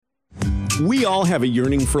We all have a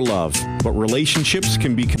yearning for love, but relationships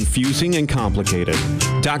can be confusing and complicated.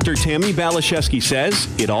 Dr. Tammi Baliszewski says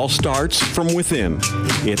it all starts from within.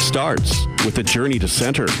 It starts with a journey to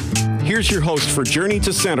center. Here's your host for Journey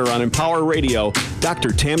to Center on Empower Radio, Dr.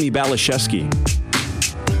 Tammi Baliszewski.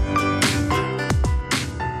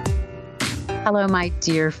 Hello, my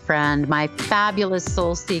dear friend, my fabulous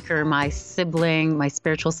soul seeker, my sibling, my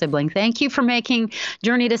spiritual sibling. Thank you for making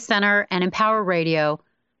Journey to Center and Empower Radio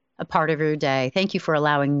a part of your day. Thank you for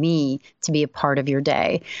allowing me to be a part of your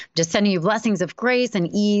day. Just sending you blessings of grace and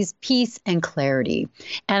ease, peace and clarity.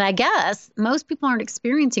 And I guess most people aren't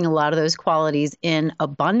experiencing a lot of those qualities in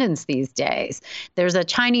abundance these days. There's a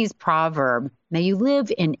Chinese proverb, may you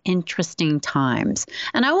live in interesting times.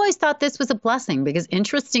 And I always thought this was a blessing because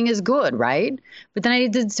interesting is good, right? But then I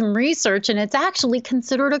did some research and it's actually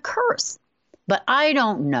considered a curse. But I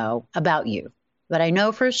don't know about you. But I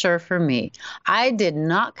know for sure for me, I did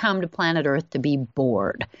not come to planet Earth to be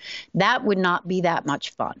bored. That would not be that much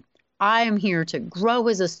fun. I am here to grow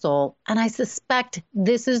as a soul, and I suspect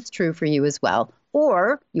this is true for you as well.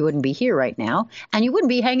 Or you wouldn't be here right now, and you wouldn't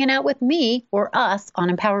be hanging out with me or us on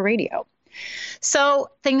Empower Radio. So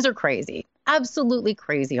things are crazy, absolutely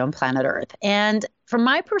crazy on planet Earth. And from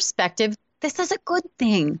my perspective, this is a good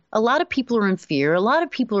thing. A lot of people are in fear. A lot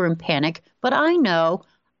of people are in panic, but I know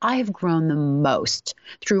I have grown the most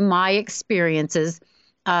through my experiences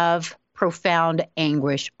of profound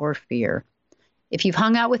anguish or fear. If you've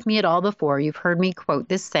hung out with me at all before, you've heard me quote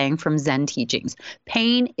this saying from Zen teachings: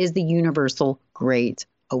 pain is the universal great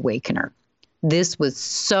awakener. This was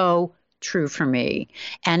so true for me.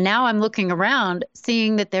 And now I'm looking around,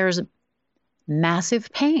 seeing that there's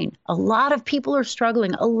massive pain. A lot of people are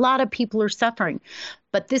struggling. A lot of people are suffering.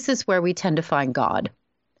 But this is where we tend to find God,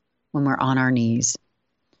 when we're on our knees.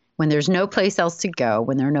 When there's no place else to go,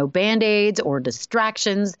 when there are no Band-Aids or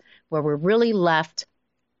distractions, where we're really left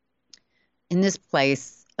in this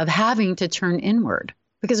place of having to turn inward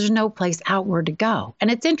because there's no place outward to go.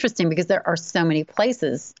 And it's interesting because there are so many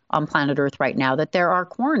places on planet Earth right now that there are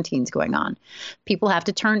quarantines going on. People have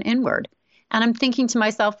to turn inward. And I'm thinking to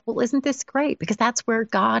myself, well, isn't this great? Because that's where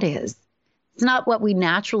God is. It's not what we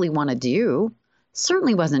naturally want to do.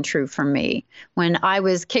 Certainly wasn't true for me when I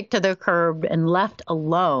was kicked to the curb and left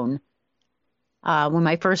alone. When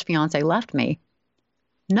my first fiance left me,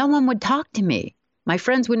 no one would talk to me. My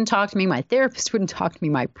friends wouldn't talk to me. My therapist wouldn't talk to me.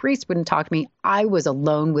 My priest wouldn't talk to me. I was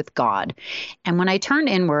alone with God. And when I turned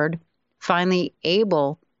inward, finally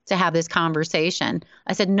able to have this conversation,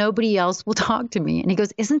 I said, nobody else will talk to me. And he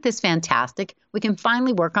goes, isn't this fantastic? We can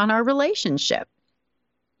finally work on our relationship.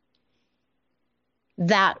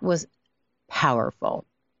 That was powerful.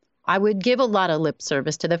 I would give a lot of lip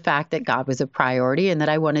service to the fact that God was a priority and that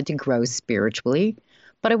I wanted to grow spiritually,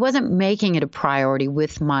 but I wasn't making it a priority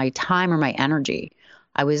with my time or my energy.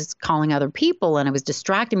 I was calling other people and I was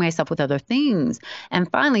distracting myself with other things.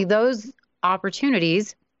 And finally, those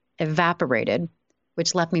opportunities evaporated,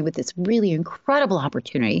 which left me with this really incredible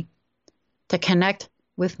opportunity to connect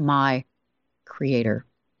with my Creator.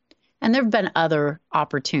 And there have been other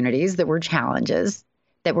opportunities that were challenges,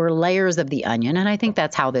 that were layers of the onion. And I think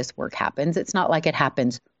that's how this work happens. It's not like it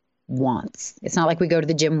happens once. It's not like we go to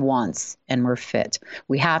the gym once and we're fit.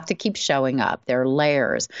 We have to keep showing up. There are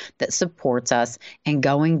layers that supports us in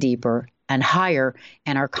going deeper and higher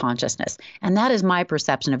in our consciousness. And that is my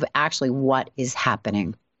perception of actually what is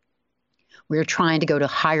happening. We're trying to go to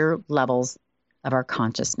higher levels of our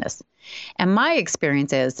consciousness. And my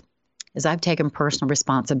experience is I've taken personal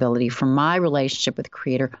responsibility for my relationship with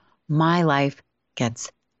Creator. My life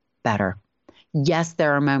gets better. Yes,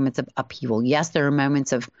 there are moments of upheaval. Yes, there are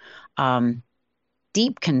moments of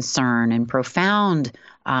deep concern and profound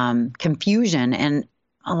confusion and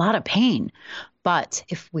a lot of pain. But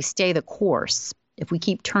if we stay the course, if we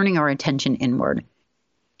keep turning our attention inward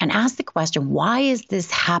and ask the question, why is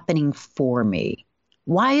this happening for me?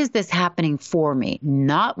 Why is this happening for me?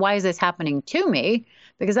 Not why is this happening to me?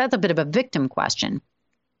 Because that's a bit of a victim question.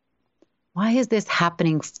 Why is this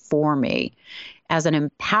happening for me? As an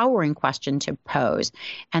empowering question to pose.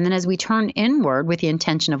 And then as we turn inward with the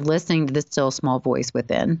intention of listening to the still small voice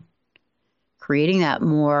within, creating that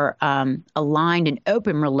more aligned and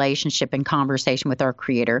open relationship and conversation with our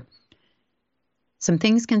Creator, some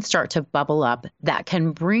things can start to bubble up that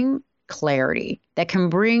can bring clarity, that can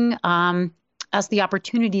bring us the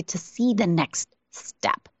opportunity to see the next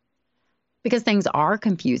step. Because things are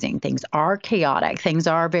confusing, things are chaotic, things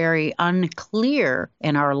are very unclear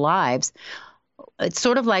in our lives. It's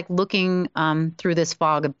sort of like looking through this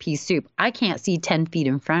fog of pea soup. I can't see 10 feet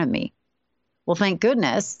in front of me. Well, thank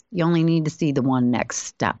goodness you only need to see the one next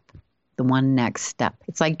step, the one next step.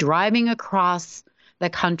 It's like driving across the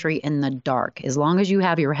country in the dark. As long as you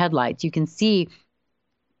have your headlights, you can see,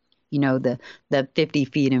 the 50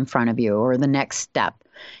 feet in front of you or the next step.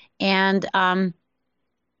 And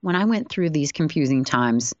when I went through these confusing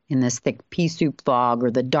times in this thick pea soup fog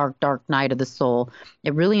or the dark, dark night of the soul,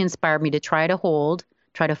 it really inspired me to try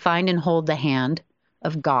to find and hold the hand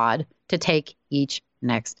of God to take each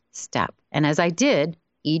next step. And as I did,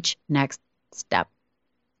 each next step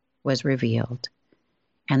was revealed.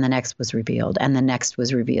 And the next was revealed, and the next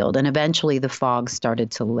was revealed. And eventually the fog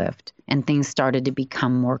started to lift and things started to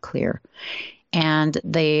become more clear. And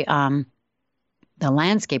the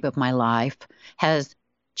landscape of my life has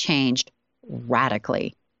changed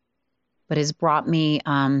radically, but has brought me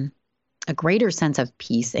a greater sense of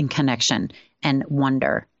peace and connection and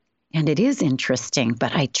wonder. And it is interesting,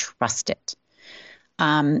 but I trust it.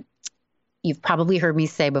 You've probably heard me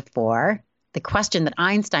say before, the question that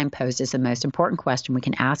Einstein posed is the most important question we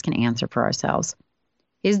can ask and answer for ourselves.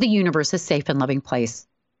 Is the universe a safe and loving place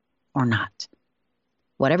or not?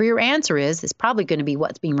 Whatever your answer is probably going to be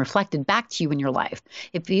what's being reflected back to you in your life.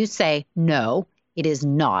 If you say, no, it is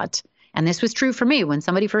not. And this was true for me when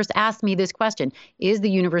somebody first asked me this question, is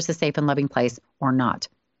the universe a safe and loving place or not?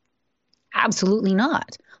 Absolutely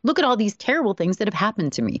not. Look at all these terrible things that have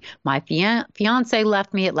happened to me. My fiance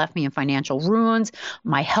left me. It left me in financial ruins.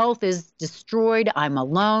 My health is destroyed. I'm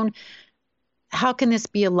alone. How can this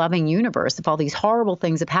be a loving universe if all these horrible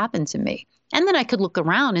things have happened to me? And then I could look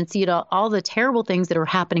around and see all the terrible things that are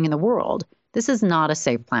happening in the world. This is not a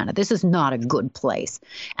safe planet. This is not a good place.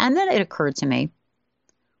 And then it occurred to me,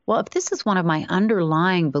 well, if this is one of my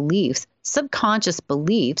underlying beliefs, subconscious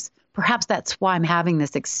beliefs, perhaps that's why I'm having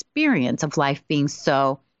this experience of life being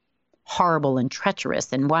so horrible and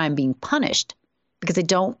treacherous and why I'm being punished, because I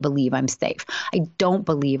don't believe I'm safe. I don't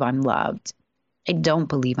believe I'm loved. I don't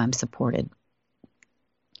believe I'm supported.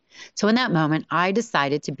 So in that moment, I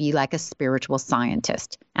decided to be like a spiritual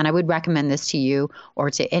scientist. And I would recommend this to you or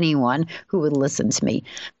to anyone who would listen to me.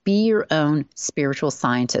 Be your own spiritual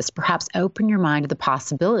scientist. Perhaps open your mind to the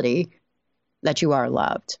possibility that you are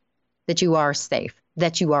loved, that you are safe,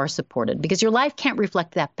 that you are supported, because your life can't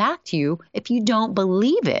reflect that back to you if you don't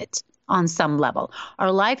believe it on some level.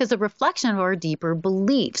 Our life is a reflection of our deeper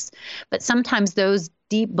beliefs, but sometimes those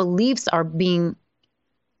deep beliefs are being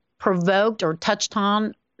provoked or touched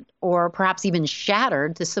on or perhaps even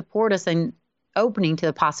shattered to support us in opening to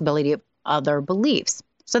the possibility of other beliefs.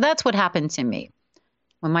 So that's what happened to me.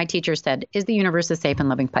 When my teacher said, is the universe a safe and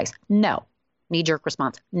loving place? No. Knee-jerk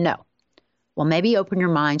response, no. Well, maybe open your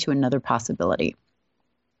mind to another possibility.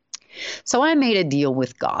 So I made a deal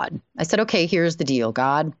with God. I said, okay, here's the deal,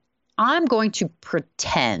 God. I'm going to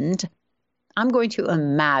pretend, I'm going to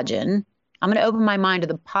imagine, I'm going to open my mind to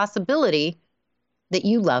the possibility that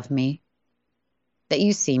you love me, that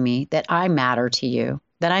you see me, that I matter to you,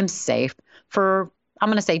 that I'm safe for, I'm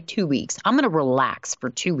going to say 2 weeks. I'm going to relax for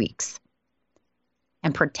 2 weeks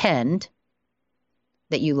and pretend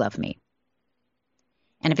that you love me.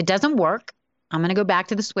 And if it doesn't work, I'm going to go back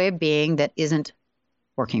to this way of being that isn't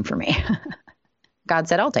working for me. God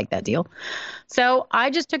said, I'll take that deal. So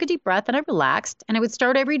I just took a deep breath and I relaxed, and I would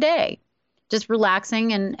start every day just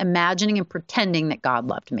relaxing and imagining and pretending that God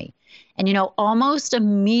loved me. And, almost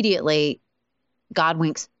immediately, God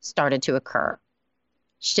winks started to occur.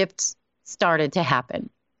 Shifts started to happen.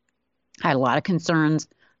 I had a lot of concerns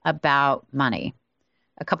about money.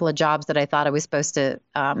 A couple of jobs that I thought I was supposed to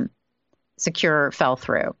secure fell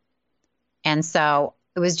through. And so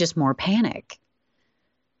it was just more panic.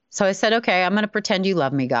 So I said, okay, I'm going to pretend you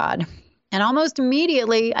love me, God. And almost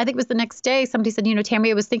immediately, I think it was the next day, somebody said,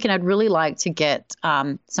 Tammi, I was thinking I'd really like to get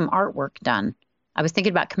some artwork done. I was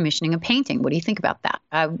thinking about commissioning a painting. What do you think about that?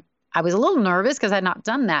 I was a little nervous because I'd not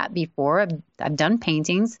done that before. I've done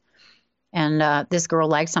paintings, and this girl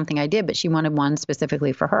liked something I did, but she wanted one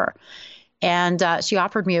specifically for her. And she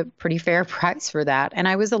offered me a pretty fair price for that. And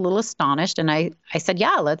I was a little astonished, and I said,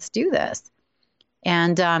 yeah, let's do this.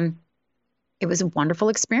 And it was a wonderful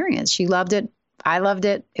experience. She loved it. I loved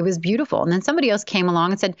it. It was beautiful. And then somebody else came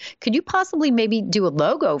along and said, could you possibly maybe do a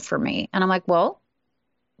logo for me? And I'm like, well,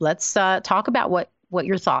 let's talk about what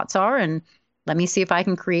your thoughts are, and let me see if I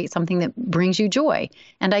can create something that brings you joy.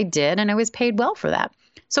 And I did, and I was paid well for that.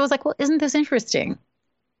 So I was like, well, isn't this interesting?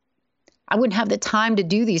 I wouldn't have the time to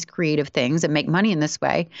do these creative things and make money in this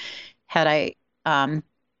way had I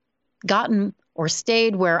gotten or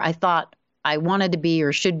stayed where I thought I wanted to be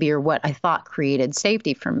or should be, or what I thought created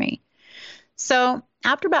safety for me. So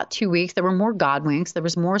after about 2 weeks, there were more God winks. There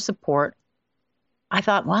was more support. I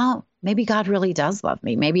thought, well, maybe God really does love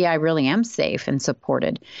me. Maybe I really am safe and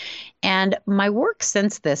supported. And my work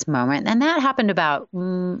since this moment, and that happened about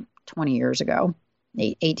 20 years ago,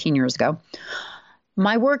 18 years ago,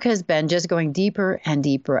 my work has been just going deeper and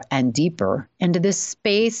deeper and deeper into this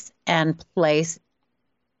space and place,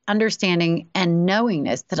 understanding and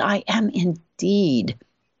knowingness that I am indeed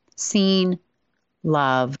seen,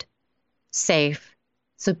 loved, safe,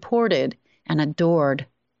 supported, and adored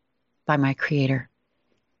by my Creator.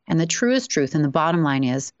 And the truest truth and the bottom line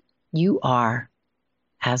is you are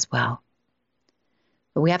as well.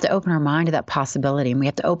 But we have to open our mind to that possibility, and we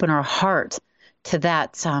have to open our heart to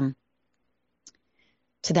that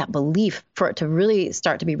belief for it to really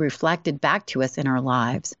start to be reflected back to us in our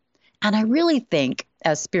lives. And I really think,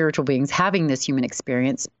 as spiritual beings having this human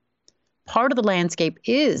experience, part of the landscape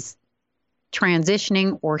is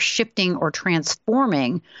transitioning or shifting or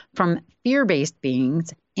transforming from fear-based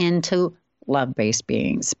beings into love-based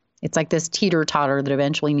beings. It's like this teeter-totter that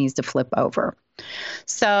eventually needs to flip over.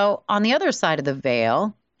 So on the other side of the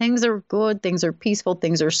veil, things are good, things are peaceful,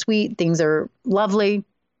 things are sweet, things are lovely,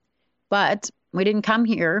 but we didn't come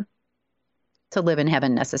here to live in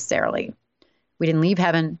heaven necessarily. We didn't leave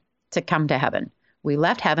heaven to come to heaven. We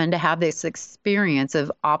left heaven to have this experience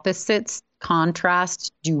of opposites,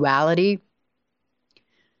 contrast, duality.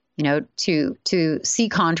 You know, to see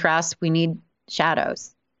contrast, we need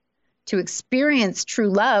shadows. To experience true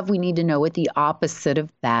love, we need to know what the opposite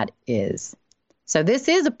of that is. So this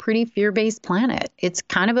is a pretty fear-based planet. It's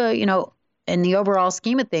kind of a, in the overall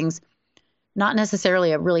scheme of things, not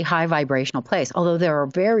necessarily a really high vibrational place, although there are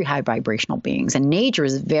very high vibrational beings, and nature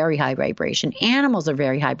is very high vibration. Animals are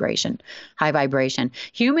very high vibration.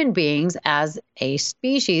 Human beings as a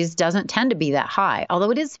species doesn't tend to be that high,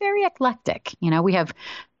 although it is very eclectic. We have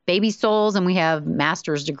baby souls and we have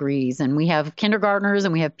master's degrees and we have kindergartners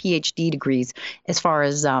and we have PhD degrees as far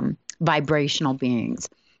as vibrational beings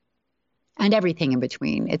and everything in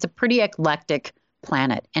between. It's a pretty eclectic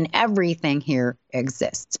planet, and everything here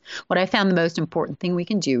exists. What I found the most important thing we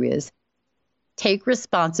can do is take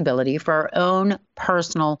responsibility for our own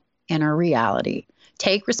personal inner reality.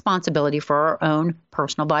 Take responsibility for our own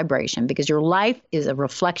personal vibration, because your life is a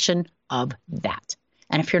reflection of that.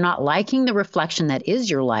 And if you're not liking the reflection that is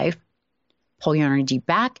your life, pull your energy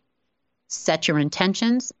back, set your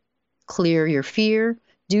intentions, clear your fear,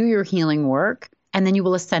 do your healing work, and then you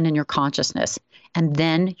will ascend in your consciousness. And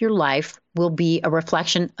then your life will be a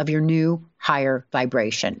reflection of your new higher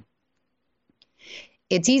vibration.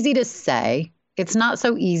 It's easy to say, it's not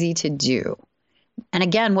so easy to do. And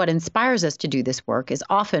again, what inspires us to do this work is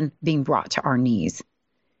often being brought to our knees.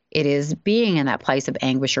 It is being in that place of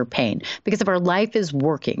anguish or pain. Because if our life is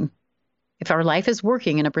working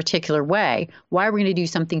in a particular way, why are we going to do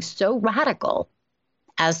something so radical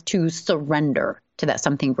as to surrender to that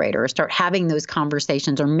something greater, or start having those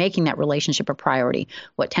conversations or making that relationship a priority?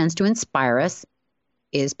 What tends to inspire us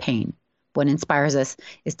is pain. What inspires us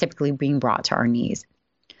is typically being brought to our knees.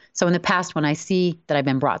 So in the past, when I see that I've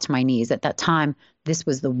been brought to my knees, at that time, this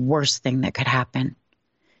was the worst thing that could happen.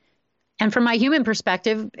 And from my human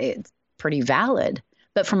perspective, it's pretty valid.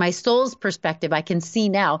 But from my soul's perspective, I can see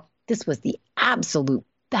now this was the absolute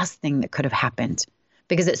best thing that could have happened,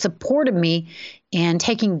 because it supported me in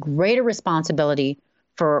taking greater responsibility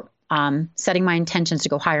for setting my intentions to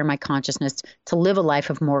go higher in my consciousness, to live a life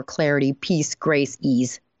of more clarity, peace, grace,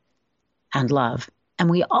 ease, and love. And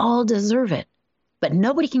we all deserve it, but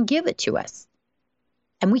nobody can give it to us.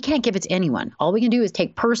 And we can't give it to anyone. All we can do is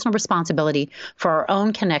take personal responsibility for our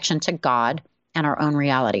own connection to God and our own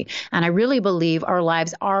reality. And I really believe our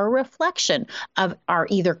lives are a reflection of our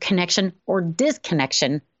either connection or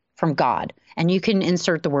disconnection from God. And you can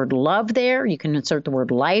insert the word love there. You can insert the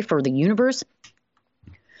word life or the universe.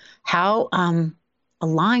 How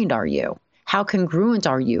aligned are you? How congruent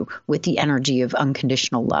are you with the energy of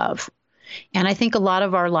unconditional love? And I think a lot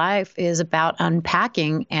of our life is about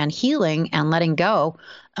unpacking and healing and letting go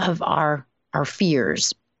of our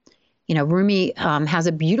fears. Rumi has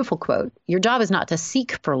a beautiful quote. Your job is not to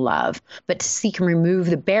seek for love, but to seek and remove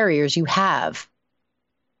the barriers you have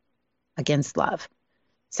against love.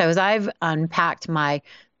 So as I've unpacked my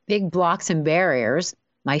big blocks and barriers,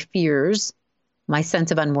 my fears, my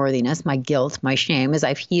sense of unworthiness, my guilt, my shame, as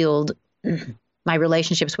I've healed my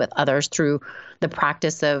relationships with others through the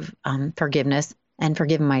practice of forgiveness and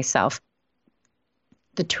forgiving myself,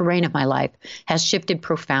 the terrain of my life has shifted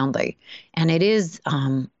profoundly. And it is,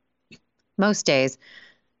 most days,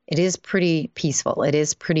 it is pretty peaceful. It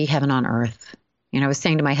is pretty heaven on earth. I was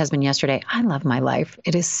saying to my husband yesterday, I love my life.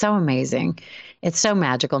 It is so amazing. It's so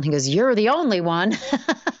magical. And he goes, you're the only one.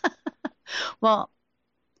 Well,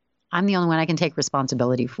 I'm the only one I can take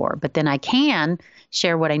responsibility for. But then I can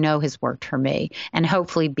share what I know has worked for me and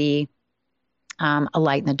hopefully be a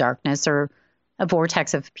light in the darkness or a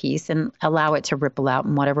vortex of peace and allow it to ripple out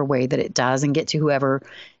in whatever way that it does and get to whoever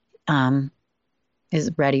is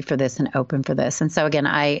ready for this and open for this. And so again,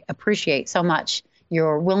 I appreciate so much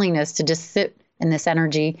your willingness to just sit in this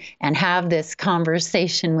energy and have this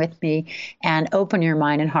conversation with me and open your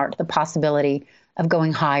mind and heart to the possibility of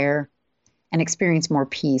going higher and experience more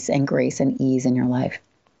peace and grace and ease in your life.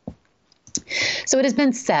 So it has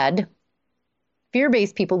been said,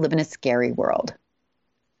 fear-based people live in a scary world.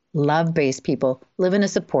 Love-based people live in a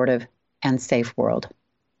supportive and safe world.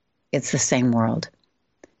 It's the same world.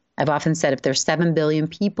 I've often said if there's 7 billion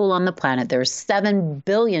people on the planet, there's 7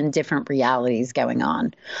 billion different realities going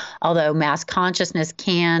on. Although mass consciousness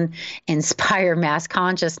can inspire mass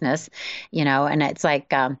consciousness, and it's like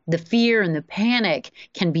the fear and the panic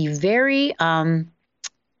can be very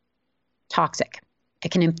toxic.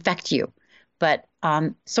 It can infect you. But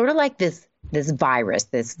sort of like this virus,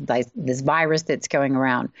 this virus that's going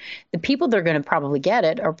around, the people that are going to probably get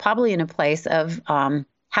it are probably in a place of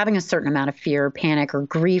having a certain amount of fear, panic, or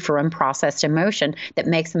grief, or unprocessed emotion that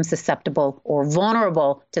makes them susceptible or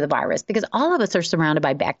vulnerable to the virus. Because all of us are surrounded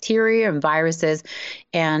by bacteria and viruses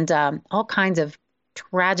and all kinds of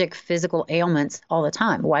tragic physical ailments all the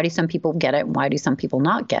time. Why do some people get it? And why do some people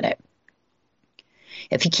not get it?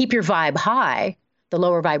 If you keep your vibe high, the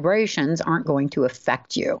lower vibrations aren't going to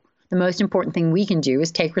affect you. The most important thing we can do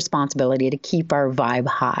is take responsibility to keep our vibe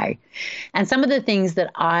high. And some of the things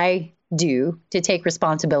that I do to take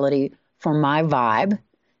responsibility for my vibe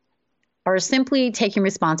are simply taking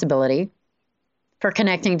responsibility for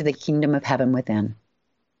connecting to the kingdom of heaven within.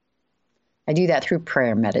 I do that through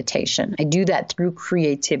prayer meditation. I do that through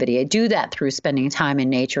creativity. I do that through spending time in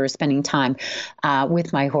nature, or spending time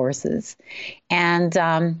with my horses. And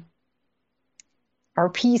our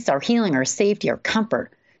peace, our healing, our safety, our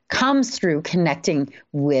comfort comes through connecting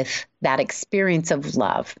with that experience of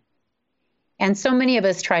love. And so many of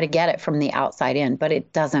us try to get it from the outside in, but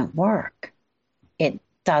it doesn't work. It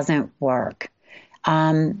doesn't work.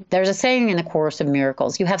 There's a saying in the Course of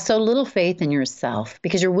Miracles, you have so little faith in yourself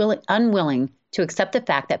because you're unwilling to accept the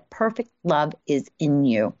fact that perfect love is in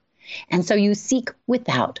you. And so you seek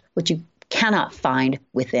without what you cannot find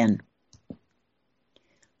within.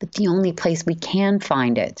 But the only place we can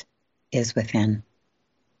find it is within.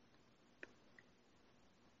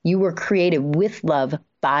 You were created with love,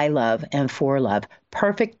 by love, and for love.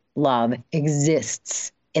 Perfect love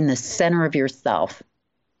exists in the center of yourself.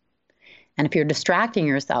 And if you're distracting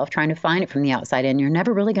yourself, trying to find it from the outside in, you're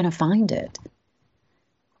never really going to find it.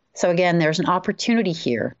 So again, there's an opportunity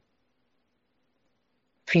here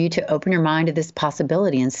for you to open your mind to this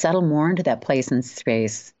possibility and settle more into that place and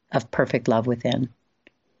space of perfect love within.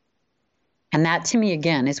 And that, to me,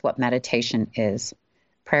 again, is what meditation is.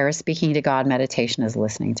 Prayer is speaking to God. Meditation is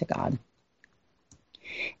listening to God.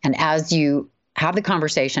 And as you have the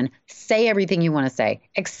conversation, say everything you want to say.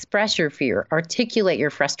 Express your fear. Articulate your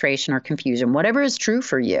frustration or confusion, whatever is true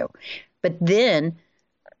for you. But then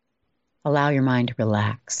allow your mind to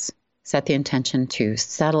relax. Set the intention to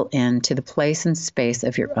settle into the place and space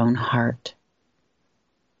of your own heart.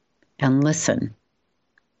 And listen.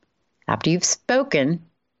 After you've spoken,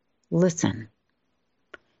 listen.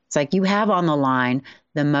 It's like you have on the line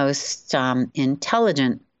the most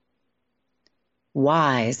intelligent,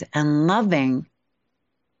 wise, and loving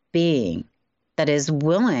being that is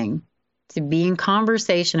willing to be in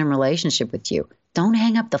conversation and relationship with you. Don't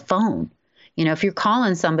hang up the phone. If you're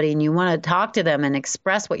calling somebody and you want to talk to them and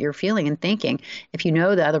express what you're feeling and thinking, if you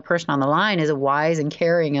know the other person on the line is a wise and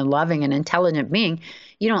caring and loving and intelligent being,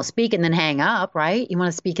 you don't speak and then hang up, right? You want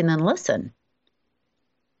to speak and then listen.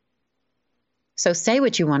 So say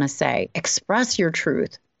what you want to say. Express your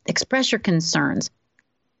truth. Express your concerns.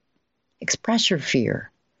 Express your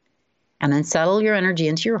fear. And then settle your energy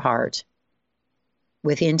into your heart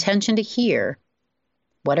with the intention to hear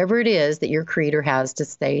whatever it is that your Creator has to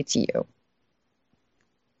say to you.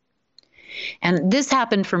 And this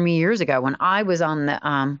happened for me years ago when I was on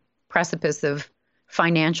the precipice of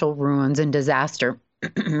financial ruins and disaster.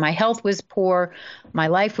 My health was poor, my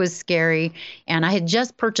life was scary, and I had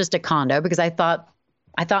just purchased a condo because I thought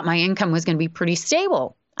my income was going to be pretty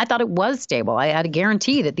stable. I thought it was stable. I had a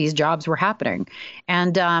guarantee that these jobs were happening,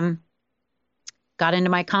 and got into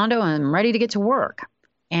my condo and I'm ready to get to work.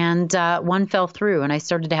 And one fell through, and I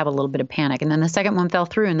started to have a little bit of panic. And then the second one fell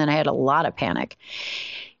through, and then I had a lot of panic.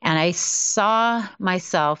 And I saw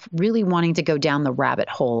myself really wanting to go down the rabbit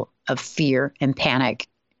hole of fear and panic.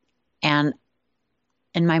 And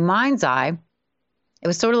in my mind's eye, It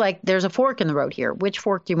was sort of like there's a fork in the road here. Which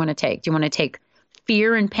fork do you want to take? Do you want to take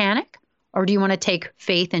fear and panic, or do you want to take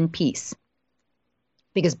faith and peace?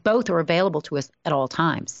 Because both are available to us at all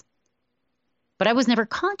times. But I was never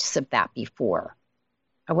conscious of that before.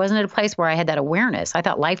 I wasn't at a place where I had that awareness. I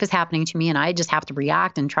thought life is happening to me and I just have to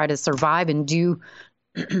react and try to survive and do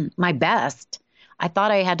my best. I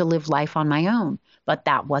thought I had to live life on my own, but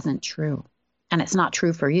that wasn't true. And it's not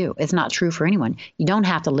true for you. It's not true for anyone. You don't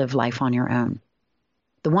have to live life on your own.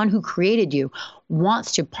 The one who created you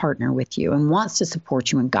wants to partner with you and wants to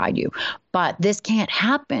support you and guide you. But this can't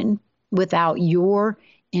happen without your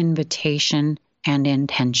invitation and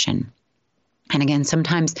intention. And again,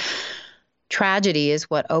 sometimes tragedy is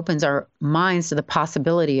what opens our minds to the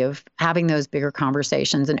possibility of having those bigger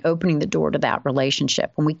conversations and opening the door to that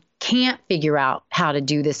relationship when we can't figure out how to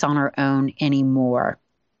do this on our own anymore.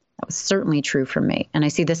 That was certainly true for me. And I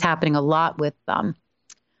see this happening a lot with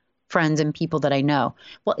friends and people that I know.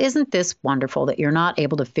 Well, isn't this wonderful that you're not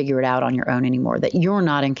able to figure it out on your own anymore, that you're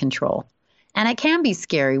not in control? And it can be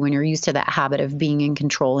scary when you're used to that habit of being in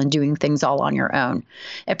control and doing things all on your own.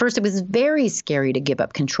 At first, it was very scary to give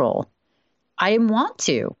up control. I didn't want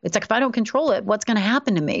to. It's like, if I don't control it, what's going to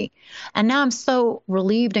happen to me? And now I'm so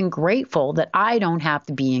relieved and grateful that I don't have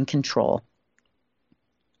to be in control.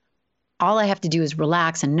 All I have to do is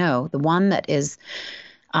relax and know the one that is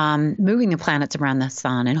moving the planets around the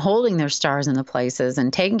sun and holding their stars in the places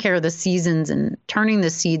and taking care of the seasons and turning the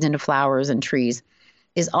seeds into flowers and trees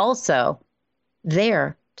is also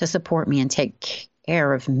there to support me and take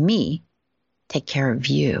care of me, take care of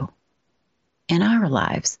you in our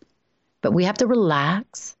lives. But we have to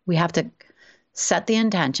relax. We have to set the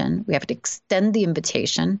intention. We have to extend the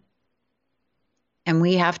invitation. And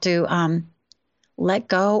we have to let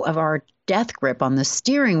go of our death grip on the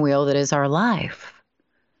steering wheel that is our life.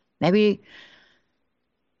 Maybe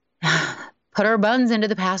put our buns into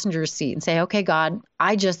the passenger seat and say, okay, God,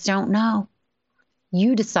 I just don't know.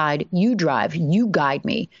 You decide, you drive, you guide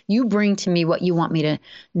me. You bring to me what you want me to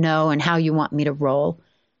know and how you want me to roll.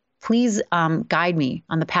 Please guide me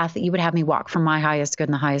on the path that you would have me walk for my highest good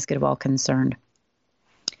and the highest good of all concerned.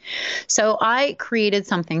 So I created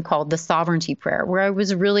something called the sovereignty prayer, where I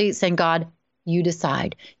was really saying, God, you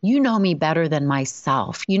decide. You know me better than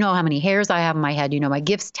myself. You know how many hairs I have in my head. You know my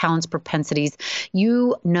gifts, talents, propensities.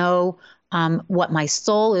 You know what my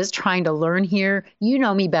soul is trying to learn here. You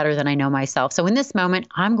know me better than I know myself. So in this moment,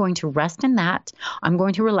 I'm going to rest in that. I'm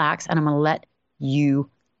going to relax, and I'm going to let you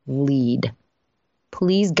lead.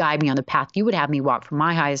 Please guide me on the path you would have me walk for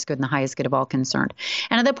my highest good and the highest good of all concerned.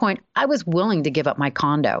 And at that point, I was willing to give up my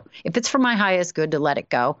condo. If it's for my highest good to let it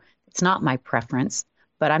go, it's not my preference,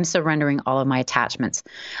 but I'm surrendering all of my attachments.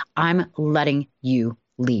 I'm letting you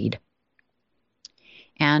lead.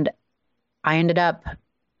 And I ended up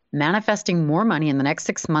manifesting more money in the next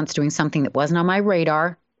 6 months doing something that wasn't on my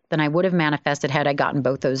radar than I would have manifested had I gotten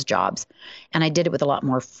both those jobs. And I did it with a lot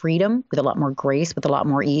more freedom, with a lot more grace, with a lot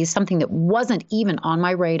more ease, something that wasn't even on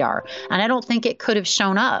my radar. And I don't think it could have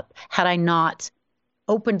shown up had I not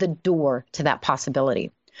opened the door to that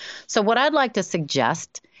possibility. So what I'd like to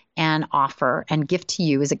suggest and offer and gift to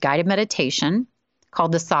you is a guided meditation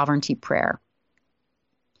called the Sovereignty Prayer.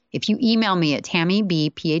 If you email me at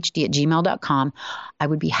tammybphd@gmail.com, I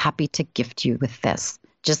would be happy to gift you with this.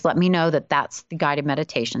 Just let me know that that's the guided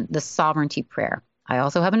meditation, the Sovereignty Prayer. I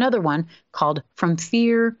also have another one called From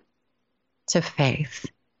Fear to Faith.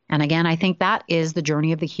 And again, I think that is the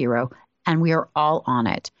journey of the hero, and we are all on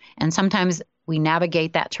it. And sometimes we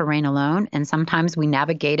navigate that terrain alone, and sometimes we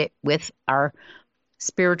navigate it with our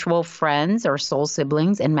spiritual friends or soul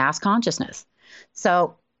siblings in mass consciousness.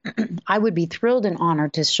 So I would be thrilled and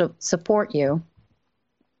honored to support you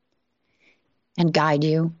and guide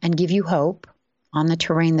you and give you hope on the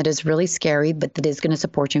terrain that is really scary, but that is going to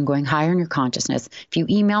support you in going higher in your consciousness if you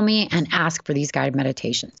email me and ask for these guided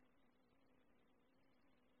meditations.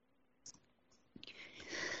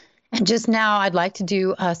 And just now, I'd like to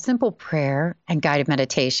do a simple prayer and guided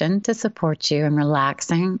meditation to support you in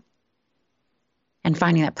relaxing and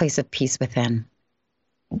finding that place of peace within.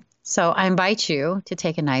 So I invite you to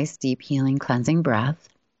take a nice, deep, healing, cleansing breath.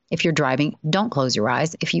 If you're driving, don't close your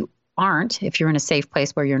eyes. If you're in a safe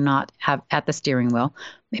place where you're not at the steering wheel,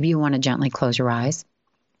 maybe you want to gently close your eyes.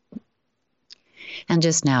 And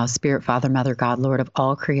just now, Spirit, Father, Mother, God, Lord of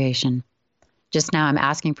all creation, just now I'm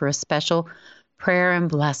asking for a special prayer and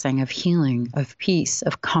blessing of healing, of peace,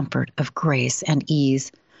 of comfort, of grace and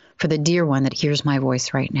ease for the dear one that hears my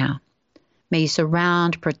voice right now. May you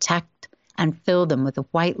surround, protect, and fill them with the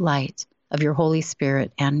white light of your Holy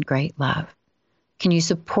Spirit and great love. Can you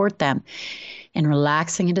support them in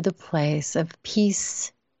relaxing into the place of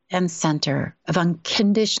peace and center of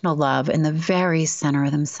unconditional love in the very center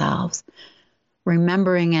of themselves,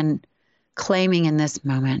 remembering and claiming in this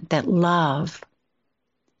moment that love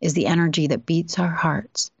is the energy that beats our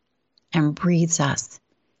hearts and breathes us.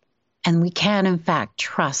 And we can, in fact,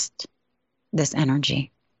 trust this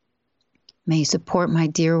energy. May you support my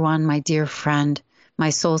dear one, my dear friend, my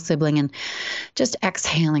soul sibling, and just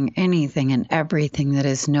exhaling anything and everything that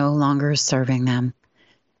is no longer serving them.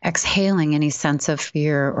 Exhaling any sense of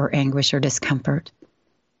fear or anguish or discomfort.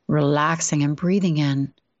 Relaxing and breathing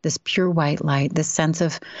in this pure white light, this sense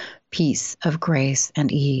of peace, of grace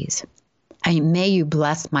and ease. And may you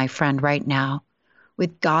bless my friend right now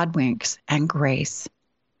with God winks and grace,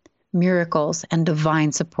 miracles and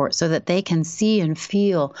divine support so that they can see and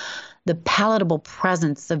feel the palatable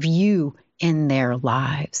presence of you in their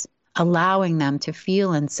lives, allowing them to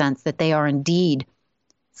feel and sense that they are indeed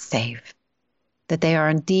safe, that they are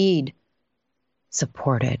indeed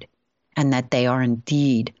supported, and that they are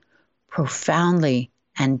indeed profoundly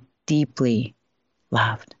and deeply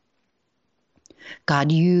loved.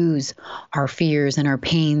 God, use our fears and our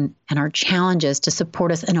pain and our challenges to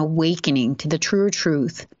support us in awakening to the truer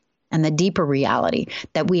truth and the deeper reality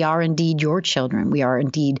that we are indeed your children. We are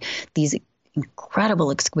indeed these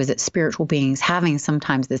incredible, exquisite spiritual beings having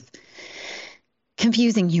sometimes this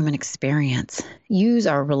confusing human experience. Use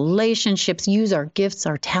our relationships, use our gifts,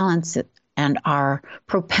 our talents, and our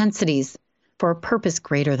propensities for a purpose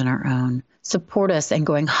greater than our own. Support us in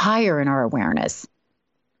going higher in our awareness,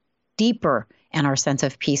 deeper in our sense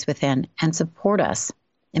of peace within, and support us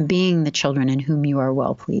in being the children in whom you are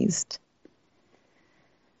well pleased.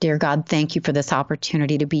 Dear God, thank you for this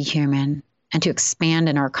opportunity to be human and to expand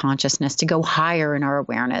in our consciousness, to go higher in our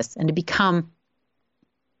awareness, and to become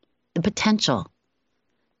the potential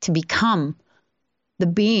to become the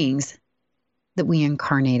beings that we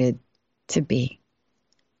incarnated to be.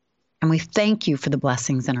 And we thank you for the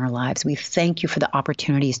blessings in our lives. We thank you for the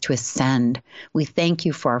opportunities to ascend. We thank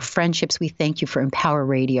you for our friendships. We thank you for Empower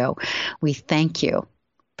Radio. We thank you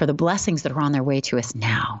for the blessings that are on their way to us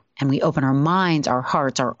now. And we open our minds, our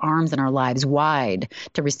hearts, our arms, and our lives wide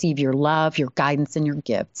to receive your love, your guidance, and your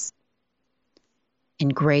gifts. In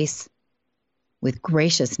grace, with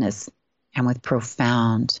graciousness, and with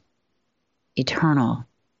profound, eternal,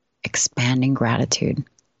 expanding gratitude.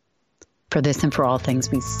 For this and for all things,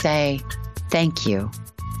 we say thank you,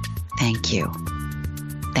 thank you,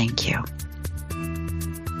 thank you.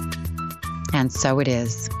 And so it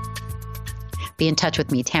is. Be in touch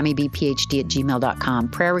with me, TammiBPhD@gmail.com.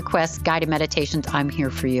 Prayer requests, guided meditations, I'm here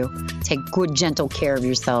for you. Take good, gentle care of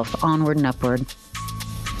yourself. Onward and upward.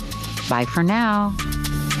 Bye for now.